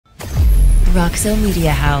Roxo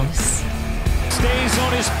Media House. Stays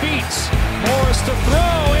on his feet. Morris to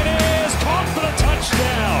throw. It is caught for the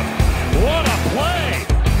touchdown. What a play.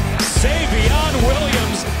 Savion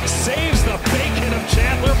Williams saves the bacon of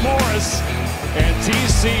Chandler Morris. And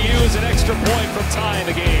TCU is an extra point from tying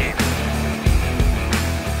the game.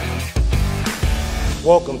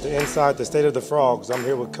 Welcome to Inside the State of the Frogs. I'm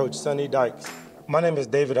here with Coach Sonny Dykes. My name is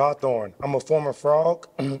David Hawthorne. I'm a former Frog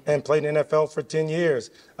and played in the NFL for 10 years.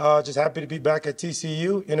 Just happy to be back at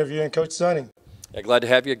TCU interviewing Coach Sonny. Yeah, glad to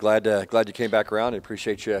have you. Glad you came back around, and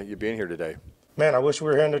appreciate you being here today. Man, I wish we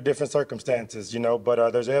were here under different circumstances,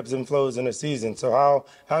 but there's ebbs and flows in the season. So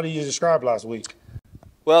how do you describe last week?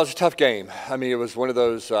 Well, it's a tough game. I mean, it was one of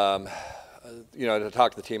those, to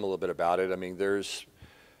talk to the team a little bit about it. I mean, there's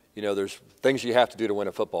things you have to do to win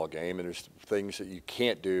a football game, and there's things that you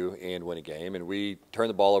can't do and win a game. And we turned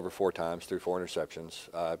the ball over 4 times, threw 4 interceptions,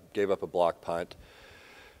 gave up a blocked punt.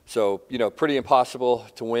 So, pretty impossible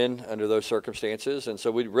to win under those circumstances. And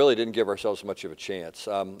so we really didn't give ourselves much of a chance.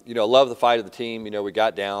 Love the fight of the team. We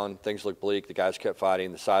got down. Things looked bleak. The guys kept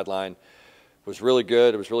fighting. The sideline was really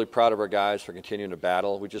good. I was really proud of our guys for continuing to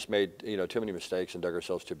battle. We just made, too many mistakes and dug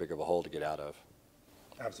ourselves too big of a hole to get out of.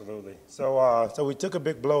 Absolutely. So we took a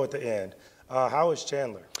big blow at the end. How is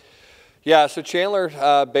Chandler? Yeah, so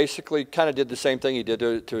Chandler basically kind of did the same thing he did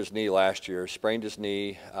to his knee last year. Sprained his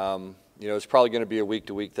knee. It's probably going to be a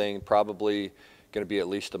week-to-week thing, probably going to be at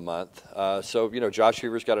least a month. So Josh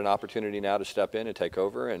Hoover's got an opportunity now to step in and take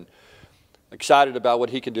over, and excited about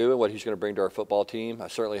what he can do and what he's going to bring to our football team. I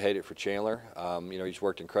certainly hate it for Chandler. He's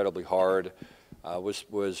worked incredibly hard,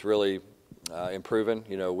 was really improving,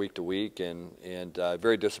 week to week, and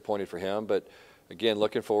very disappointed for him. But again,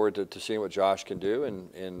 looking forward to seeing what Josh can do,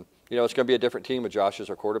 and it's going to be a different team with Josh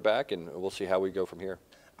as our quarterback, and we'll see how we go from here.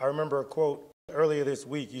 I remember a quote earlier this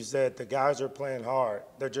week. You said the guys are playing hard;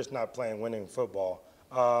 they're just not playing winning football.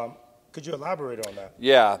 Could you elaborate on that?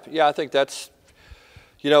 Yeah, I think that's.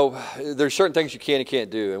 There's certain things you can and can't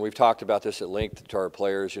do, and we've talked about this at length to our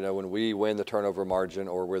players. When we win the turnover margin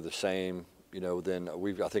or we're the same, then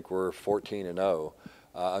I think we're 14-0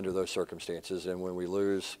 under those circumstances. And when we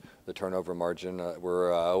lose the turnover margin,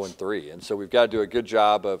 we're 0-3. And so we've got to do a good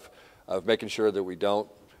job of making sure that we don't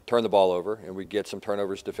turn the ball over and we get some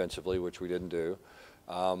turnovers defensively, which we didn't do.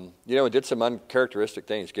 And did some uncharacteristic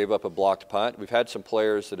things. Gave up a blocked punt. We've had some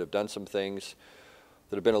players that have done some things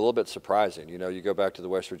that have been a little bit surprising. You go back to the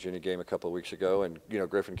West Virginia game a couple of weeks ago, and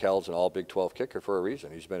Griffin Kell's an all Big 12 kicker for a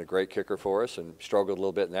reason. He's been a great kicker for us and struggled a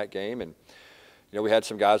little bit in that game. And we had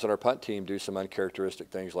some guys on our punt team do some uncharacteristic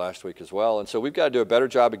things last week as well. And so we've got to do a better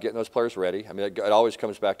job of getting those players ready. I mean, it always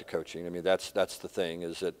comes back to coaching. I mean, that's the thing,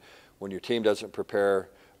 is that when your team doesn't prepare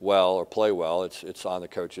well or play well, it's on the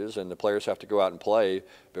coaches, and the players have to go out and play.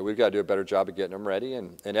 But we've got to do a better job of getting them ready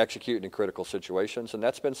and executing in critical situations. And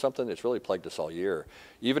that's been something that's really plagued us all year.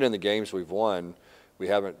 Even in the games we've won, we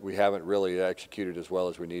haven't really executed as well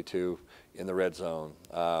as we need to in the red zone,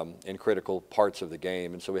 in critical parts of the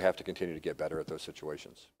game. And so we have to continue to get better at those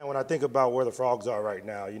situations. And when I think about where the Frogs are right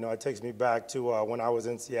now, it takes me back to when I was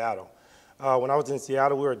in Seattle. When I was in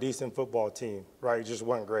Seattle, we were a decent football team, right? It just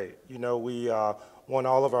wasn't great. We won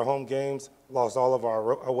all of our home games, lost all of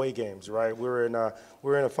our away games, right? We were in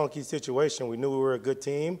a funky situation. We knew we were a good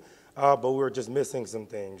team, but we were just missing some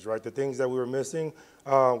things, right? The things that we were missing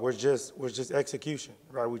was just execution,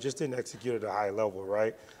 right? We just didn't execute at a high level,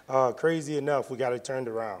 right? Crazy enough, we got it turned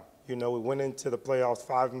around. We went into the playoffs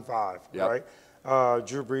 5-5, yep. Right?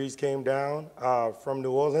 Drew Brees came down from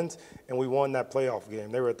New Orleans, and we won that playoff game.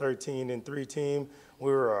 They were a 13-3 team.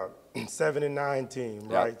 We were a 7-9 team,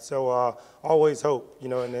 right? Yep. So always hope,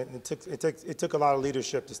 and it took a lot of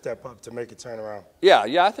leadership to step up to make it turn around.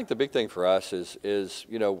 Yeah. I think the big thing for us is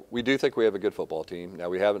we do think we have a good football team. Now,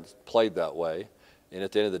 we haven't played that way, and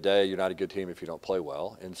at the end of the day, you're not a good team if you don't play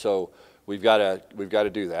well. And so we've got to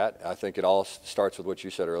do that. I think it all starts with what you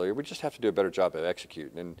said earlier. We just have to do a better job of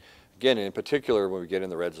executing. And again, in particular, when we get in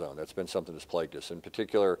the red zone, that's been something that's plagued us. In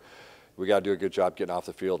particular, we got to do a good job getting off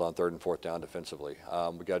the field on 3rd and 4th down defensively.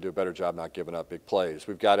 We got to do a better job not giving up big plays.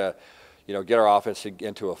 We've got to, get our offense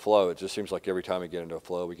into a flow. It just seems like every time we get into a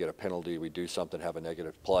flow, we get a penalty, we do something, have a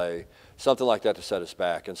negative play, something like that to set us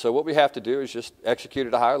back. And so what we have to do is just execute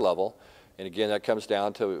at a higher level. And again, that comes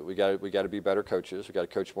down to we got to be better coaches. We got to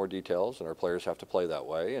coach more details, and our players have to play that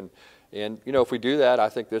way. And if we do that, I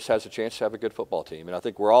think this has a chance to have a good football team. And I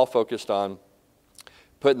think we're all focused on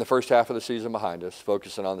putting the first half of the season behind us,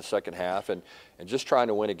 focusing on the second half, and just trying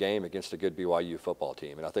to win a game against a good BYU football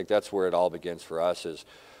team. And I think that's where it all begins for us, is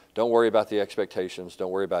don't worry about the expectations.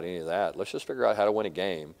 Don't worry about any of that. Let's just figure out how to win a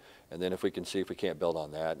game. And then if we can see if we can't build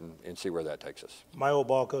on that and see where that takes us. My old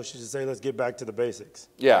ball coach used to say, let's get back to the basics.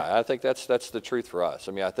 Yeah, I think that's the truth for us.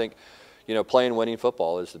 I mean, I think, playing winning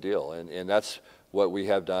football is the deal. And that's what we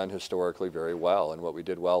have done historically very well and what we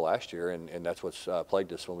did well last year. And that's what's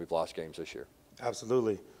plagued us when we've lost games this year.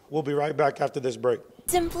 Absolutely. We'll be right back after this break.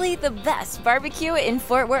 Simply the best barbecue in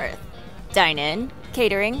Fort Worth. Dine-in,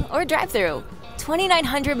 catering, or drive-through.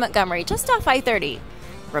 2900 Montgomery, just off I-30.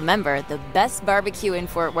 Remember, the best barbecue in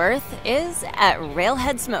Fort Worth is at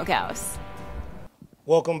Railhead Smokehouse.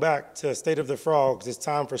 Welcome back to State of the Frogs. It's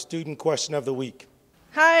time for Student Question of the Week.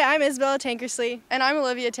 Hi, I'm Isabella Tankersley. And I'm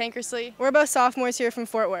Olivia Tankersley. We're both sophomores here from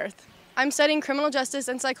Fort Worth. I'm studying criminal justice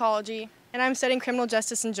and psychology. And I'm studying criminal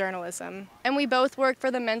justice and journalism. And we both work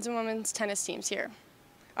for the men's and women's tennis teams here.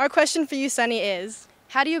 Our question for you, Sonny, is,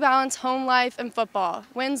 how do you balance home life and football?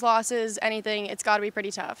 Wins, losses, anything, it's got to be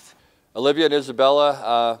pretty tough. Olivia and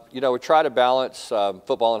Isabella, we try to balance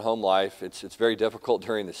football and home life. It's very difficult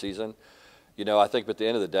during the season. I think at the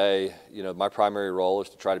end of the day, my primary role is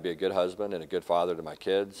to try to be a good husband and a good father to my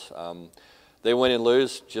kids. They win and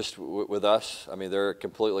lose just with us. I mean, they're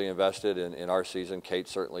completely invested in our season. Kate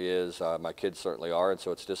certainly is. My kids certainly are, and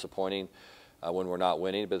so it's disappointing when we're not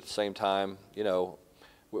winning. But at the same time,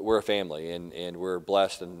 we're a family, and we're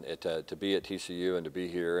blessed to be at TCU and to be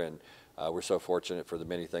here, and we're so fortunate for the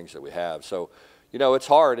many things that we have. So, it's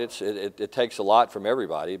hard. It takes a lot from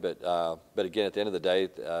everybody, but again, at the end of the day,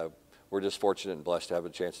 we're just fortunate and blessed to have a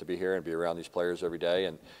chance to be here and be around these players every day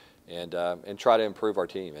and try to improve our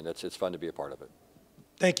team, and it's fun to be a part of it.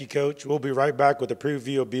 Thank you, Coach. We'll be right back with a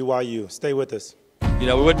preview of BYU. Stay with us.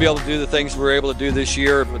 We wouldn't be able to do the things we were able to do this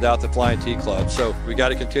year without the Flying T Club. So we got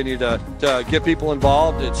to continue to get people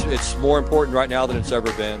involved. It's more important right now than it's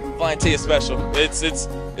ever been. Flying T is special. It's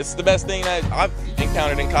the best thing that I've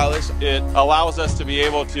encountered in college. It allows us to be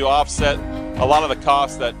able to offset a lot of the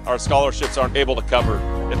costs that our scholarships aren't able to cover.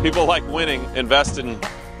 If people like winning, invest in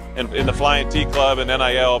the Flying T Club and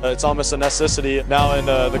NIL. It's almost a necessity now in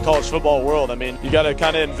the college football world. I mean, you got to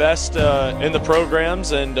kind of invest in the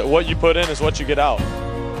programs, and what you put in is what you get out.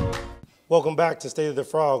 Welcome back to State of the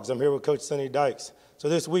Frogs. I'm here with Coach Sonny Dykes. So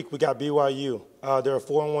this week we got BYU. They're a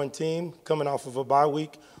 4-1 team coming off of a bye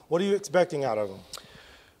week. What are you expecting out of them?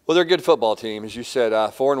 Well, they're a good football team, as you said.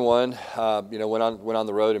 4-1. Went on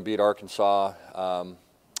the road and beat Arkansas.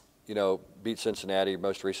 Beat Cincinnati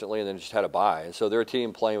most recently, and then just had a bye. And so they're a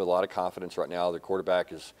team playing with a lot of confidence right now. Their quarterback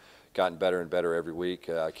has gotten better and better every week.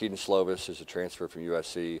 Keaton Slovis is a transfer from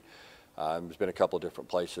USC. He's been a couple of different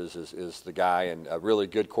places, is the guy, and a really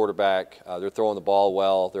good quarterback. They're throwing the ball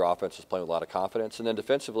well. Their offense is playing with a lot of confidence. And then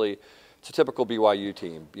defensively, it's a typical BYU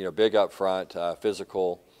team. Big up front,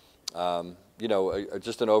 physical.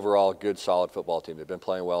 Just an overall good, solid football team. They've been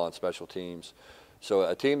playing well on special teams. So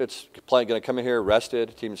a team that's going to come in here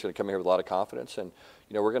rested, a team that's going to come in here with a lot of confidence, and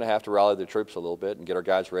we're going to have to rally the troops a little bit and get our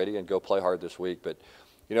guys ready and go play hard this week. But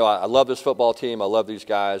I love this football team. I love these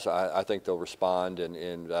guys. I think they'll respond,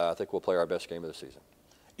 and I think we'll play our best game of the season.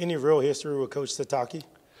 Any real history with Coach Sataki?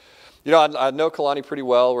 I know Kalani pretty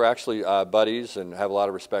well. We're actually buddies and have a lot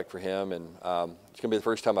of respect for him, and it's going to be the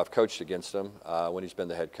first time I've coached against him when he's been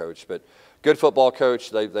the head coach. But good football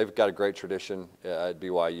coach. They've got a great tradition at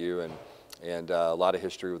BYU, and a lot of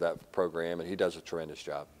history with that program, and he does a tremendous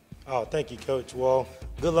job. Oh, thank you, Coach. Well,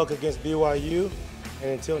 good luck against BYU, and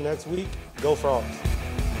until next week, go Frogs.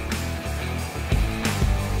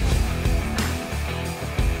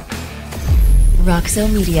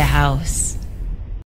 Roxo Media House.